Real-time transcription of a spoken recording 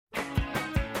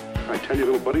I tell you,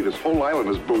 little buddy, this whole island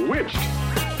is bewitched.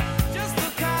 Just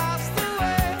a castaway,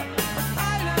 an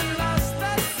island lost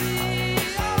at sea.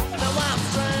 Now I'm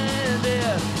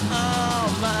stranded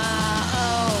on my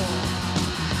own.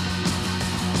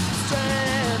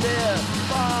 Stranded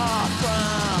far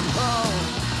from home.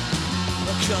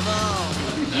 Come on.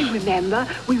 You remember,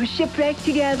 we were shipwrecked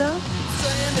together.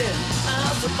 Stranded,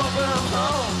 I'm so far from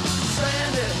home.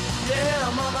 Stranded, yeah,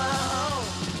 I'm on my own.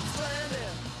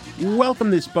 Stranded. Welcome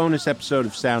to this bonus episode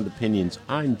of Sound Opinions.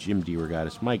 I'm Jim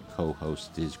DeRogatis. My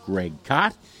co-host is Greg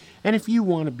Kot. And if you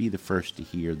want to be the first to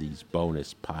hear these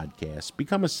bonus podcasts,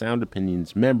 become a Sound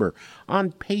Opinions member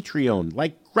on Patreon,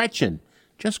 like Gretchen.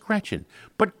 Just Gretchen.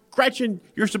 But Gretchen,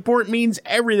 your support means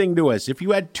everything to us. If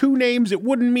you had two names, it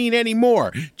wouldn't mean any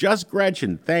more. Just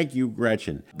Gretchen. Thank you,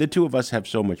 Gretchen. The two of us have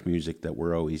so much music that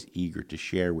we're always eager to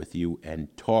share with you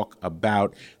and talk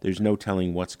about. There's no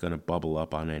telling what's going to bubble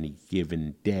up on any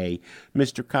given day.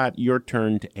 Mr. Kot, your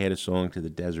turn to add a song to the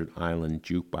Desert Island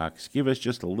Jukebox. Give us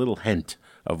just a little hint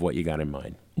of what you got in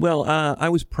mind. Well, I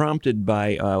was prompted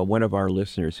by one of our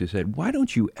listeners who said, why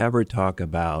don't you ever talk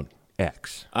about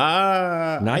X?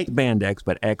 Not the band X,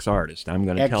 but X artist. I'm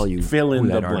going to tell you fill in who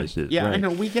that the artist blank. is. Yeah, right. I know.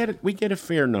 We get a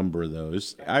fair number of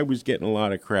those. I was getting a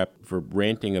lot of crap for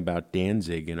ranting about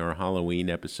Danzig in our Halloween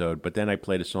episode, but then I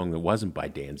played a song that wasn't by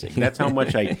Danzig. That's how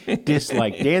much I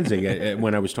dislike Danzig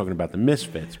when I was talking about the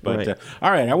Misfits. But Right.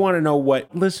 All right, I want to know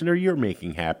what listener you're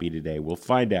making happy today. We'll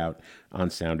find out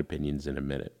on Sound Opinions in a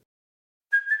minute.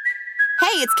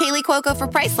 Hey, it's Kaylee Cuoco for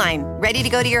Priceline. Ready to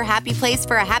go to your happy place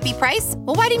for a happy price?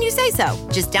 Well, why didn't you say so?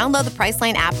 Just download the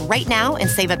Priceline app right now and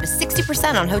save up to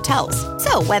 60% on hotels.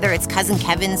 So whether it's Cousin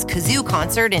Kevin's Kazoo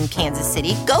Concert in Kansas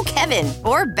City, go Kevin,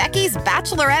 or Becky's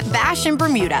Bachelorette Bash in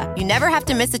Bermuda, you never have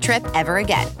to miss a trip ever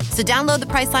again. So download the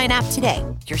Priceline app today.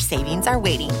 Your savings are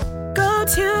waiting. Go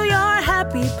to your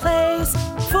happy place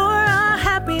for a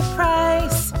happy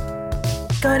price.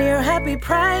 Go to your happy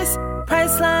price,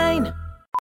 Priceline.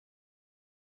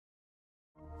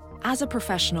 As a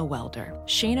professional welder,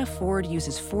 Shayna Ford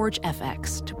uses Forge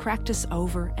FX to practice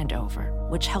over and over,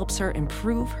 which helps her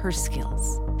improve her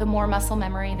skills. The more muscle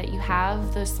memory that you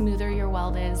have, the smoother your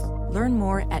weld is. Learn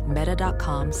more at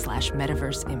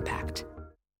meta.com/metaverseimpact.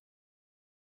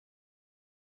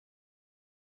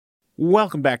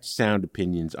 Welcome back to Sound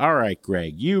Opinions. All right,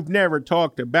 Greg, you've never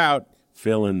talked about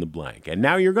fill in the blank, and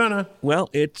now you're gonna. Well,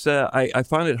 it's I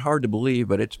find it hard to believe,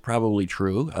 but it's probably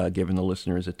true, given the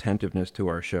listener's attentiveness to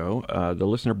our show. The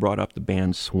listener brought up the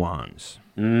band Swans.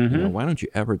 Mm-hmm. You know, why don't you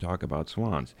ever talk about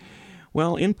Swans?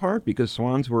 Well, in part because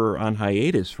Swans were on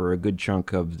hiatus for a good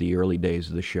chunk of the early days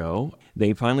of the show.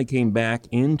 They finally came back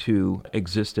into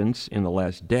existence in the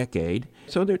last decade,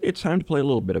 so it's time to play a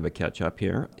little bit of a catch-up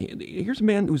here. Here's a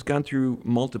band who's gone through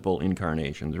multiple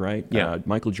incarnations, right? Yeah.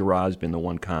 Michael Girard's been the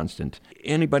one constant.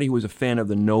 Anybody who was a fan of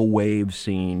the no-wave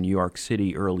scene, New York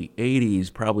City, early 80s,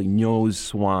 probably knows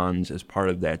Swans as part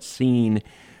of that scene,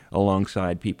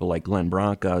 alongside people like Glenn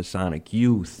Branca, Sonic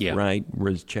Youth, Yeah. right?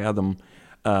 Riz Chatham.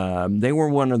 They were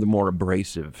one of the more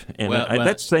abrasive, and Well,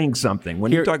 that's saying something.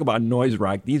 When here- you talk about noise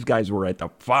rock, these guys were at the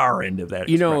far end of that.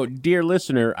 You know, spectrum. dear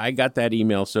listener, I got that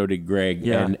email, so did Greg,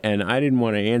 Yeah. and I didn't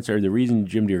want to answer. The reason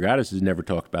Jim DeRogatis has never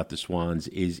talked about the Swans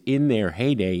is in their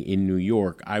heyday in New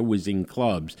York, I was in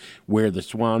clubs where the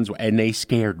Swans, and they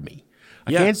scared me.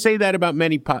 I Yeah. can't say that about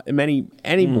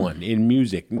anyone in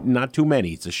music, not too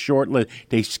many. It's a short list.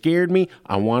 They scared me.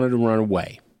 I wanted to run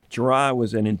away. Girard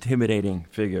was an intimidating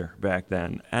figure back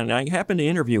then, and I happened to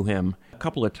interview him a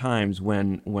couple of times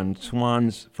when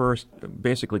Swans first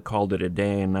basically called it a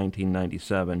day in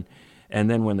 1997, and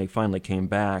then when they finally came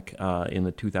back in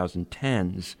the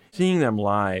 2010s. Seeing them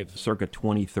live circa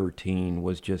 2013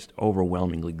 was just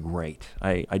overwhelmingly great.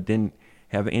 I didn't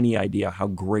have any idea how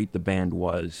great the band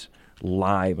was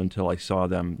live until I saw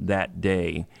them that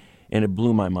day, and it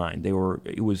blew my mind.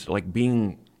 It was like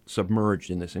being submerged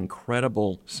in this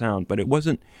incredible sound, but it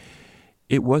wasn't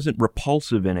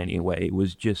repulsive in any way. It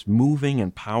was just moving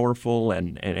and powerful,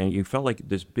 and you felt like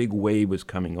this big wave was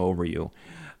coming over you.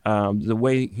 The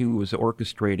way he was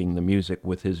orchestrating the music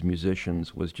with his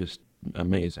musicians was just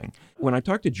amazing. When I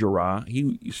talked to Girard,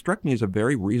 he struck me as a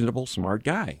very reasonable, smart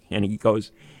guy, and he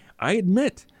goes, I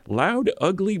admit, loud,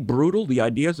 ugly, brutal, the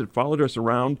ideas that followed us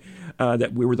around,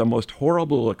 that we were the most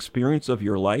horrible experience of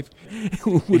your life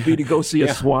would be to go see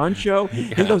a Swan show.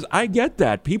 Yeah. He goes, I get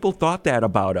that. People thought that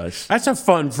about us. That's a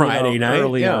fun Friday night.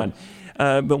 Early on.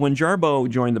 But when Jarbo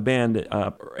joined the band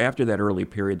after that early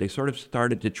period, they sort of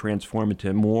started to transform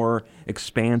into more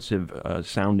expansive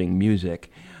sounding music.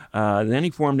 Then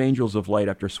he formed Angels of Light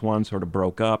after Swans sort of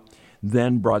broke up,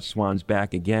 then brought Swans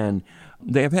back again.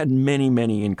 They have had many,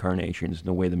 many incarnations in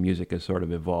the way the music has sort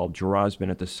of evolved. Gerard's been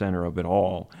at the center of it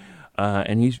all.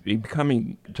 And he's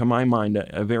becoming, to my mind,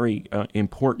 a very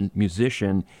important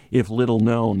musician, if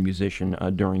little-known musician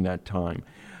during that time.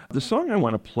 The song I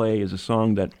want to play is a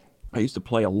song that I used to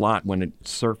play a lot when it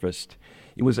surfaced.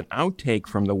 It was an outtake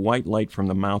from the White Light from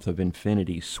the Mouth of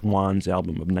Infinity, Swans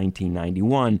album of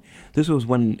 1991. This was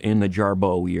when in the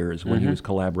Jarboe years, when he was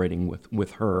collaborating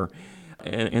with her.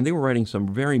 And they were writing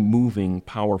some very moving,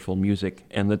 powerful music.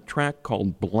 And the track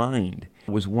called Blind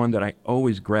was one that I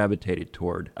always gravitated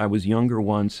toward. I was younger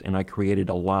once, and I created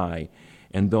a lie.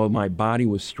 And though my body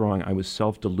was strong, I was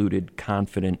self-deluded,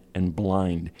 confident, and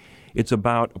blind. It's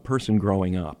about a person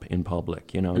growing up in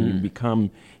public. You know,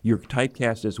 you're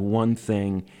typecast as one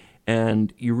thing,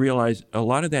 and you realize a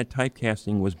lot of that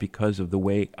typecasting was because of the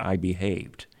way I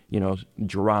behaved. You know,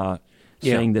 Gerard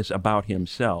saying this about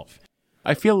himself.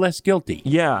 I feel less guilty.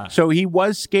 Yeah. So he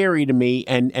was scary to me,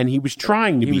 and he was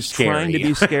trying to be scary. He was trying to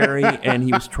be scary, and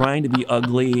he was trying to be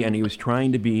ugly, and he was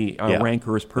trying to be a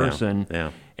rancorous person.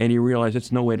 Yeah. And he realized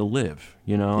it's no way to live.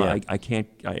 You know, I can't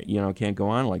go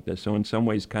on like this. So in some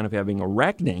ways, kind of having a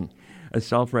reckoning, a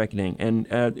self-reckoning. And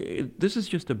this is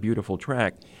just a beautiful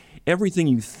track. Everything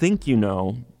you think you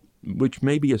know, which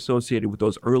may be associated with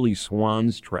those early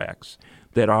Swans tracks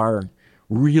that are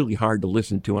really hard to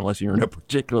listen to unless you're in a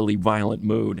particularly violent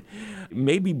mood,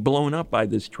 may be blown up by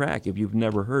this track if you've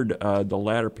never heard the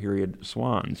latter period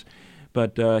Swans.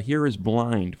 But here is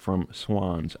Blind from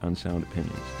Swans on Sound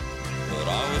Opinions. But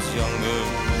I was younger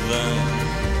then,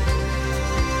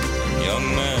 and young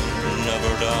men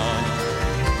never die.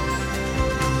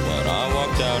 When I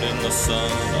walked out in the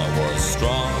sun, I was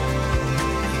strong,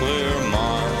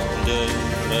 clear-minded,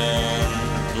 and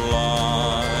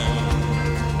blind.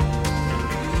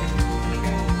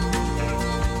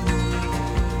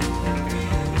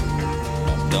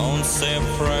 Don't say a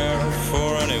prayer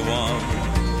for anyone,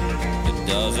 it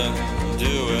doesn't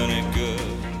do any good.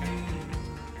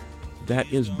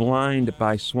 That is Blind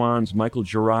by Swans, Michael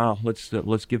Gerard.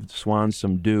 Let's give Swans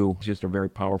some due. It's just a very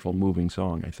powerful, moving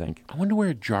song, I think. I wonder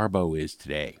where Jarboe is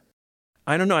today.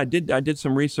 I don't know. I did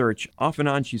some research. Off and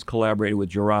on, she's collaborated with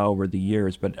Gerard over the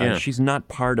years, but she's not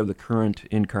part of the current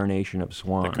incarnation of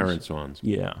Swans. The current Swans.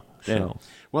 Yeah. So.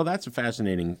 Well, that's a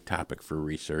fascinating topic for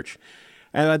research.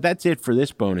 That's it for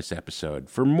this bonus episode.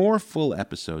 For more full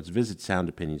episodes, visit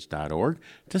soundopinions.org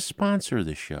to sponsor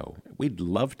the show. We'd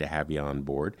love to have you on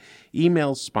board.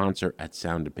 Email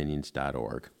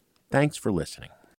sponsor@soundopinions.org. Thanks for listening.